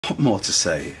What more to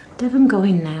say? Dev, I'm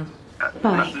going now.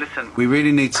 Bye. Listen. We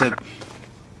really need to...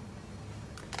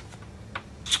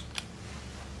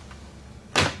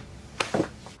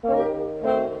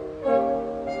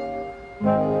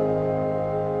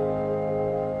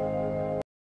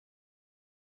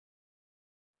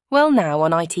 Well, now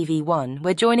on ITV1,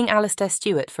 we're joining Alistair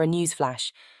Stewart for a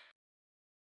Newsflash.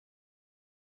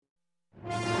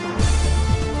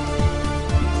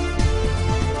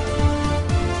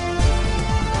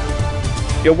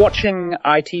 You're watching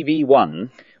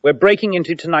ITV1. We're breaking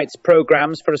into tonight's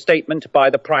programmes for a statement by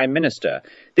the Prime Minister.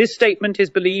 This statement is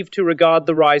believed to regard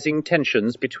the rising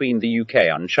tensions between the UK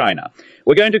and China.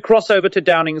 We're going to cross over to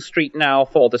Downing Street now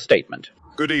for the statement.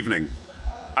 Good evening.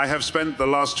 I have spent the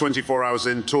last 24 hours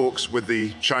in talks with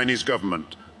the Chinese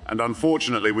government, and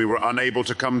unfortunately we were unable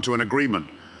to come to an agreement.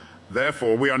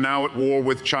 Therefore, we are now at war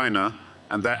with China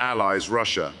and their allies,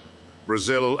 Russia,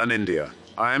 Brazil and India.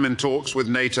 I am in talks with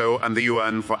NATO and the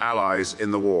UN for allies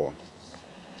in the war.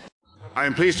 I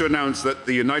am pleased to announce that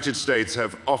the United States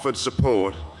have offered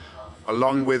support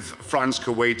along with France,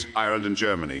 Kuwait, Ireland and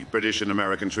Germany. British and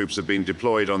American troops have been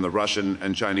deployed on the Russian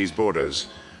and Chinese borders.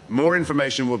 More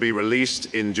information will be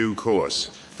released in due course.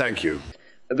 Thank you.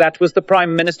 That was the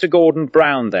Prime Minister Gordon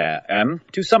Brown there.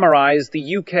 To summarise,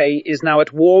 the UK is now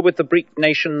at war with the BRIC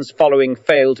nations following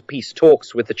failed peace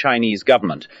talks with the Chinese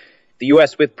government. The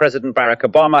US with President Barack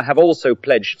Obama have also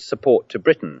pledged support to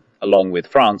Britain, along with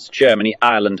France, Germany,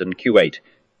 Ireland and Kuwait.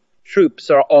 Troops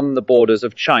are on the borders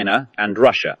of China and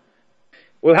Russia.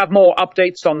 We'll have more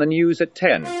updates on the news at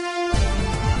 10.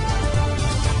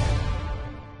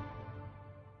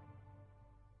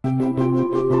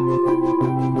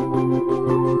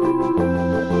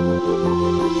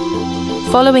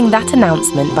 Following that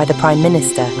announcement by the Prime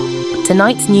Minister,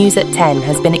 tonight's news at 10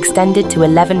 has been extended to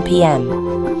 11 p.m.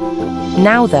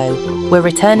 Now, though, we're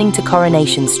returning to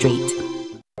Coronation Street.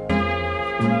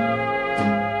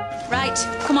 Right,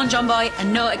 come on, John Boy,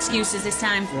 and no excuses this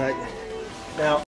time. Right. Now,